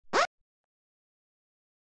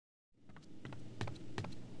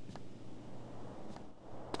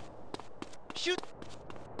You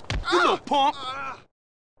little punk.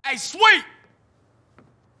 Hey, Sweet!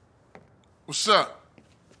 What's up?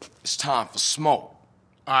 It's time for smoke.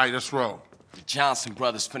 All right, let's roll. The Johnson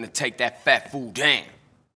brothers finna take that fat fool down.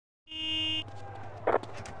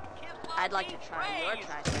 I'd like to try your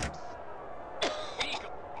triceps.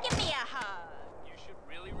 Give me a hug. You should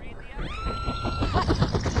really read the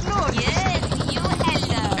Yes, you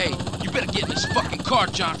hello. Hey, you better get in this fucking car,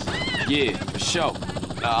 Johnson. Yeah, for sure.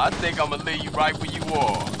 Nah, I think I'ma leave you right where you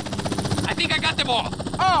are. I think I got them all.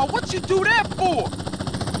 Oh, what you do that for?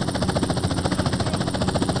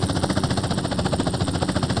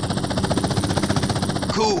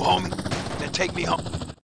 Cool, homie. Then take me home.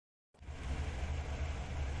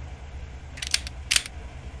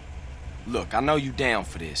 Look, I know you down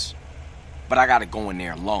for this, but I gotta go in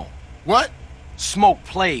there alone. What? Smoke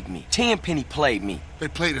played me. Tenpenny played me. They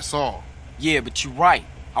played us all. Yeah, but you're right.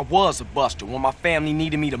 I was a buster when my family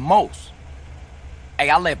needed me the most. Hey,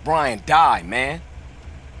 I let Brian die, man.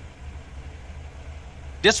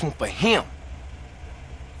 This one for him.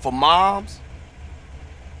 For Moms.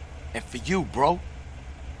 And for you, bro.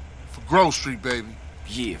 For Grove Street, baby.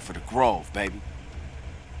 Yeah, for the Grove, baby.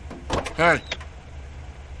 Hey,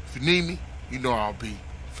 if you need me, you know I'll be.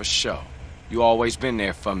 For sure. You always been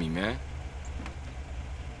there for me, man.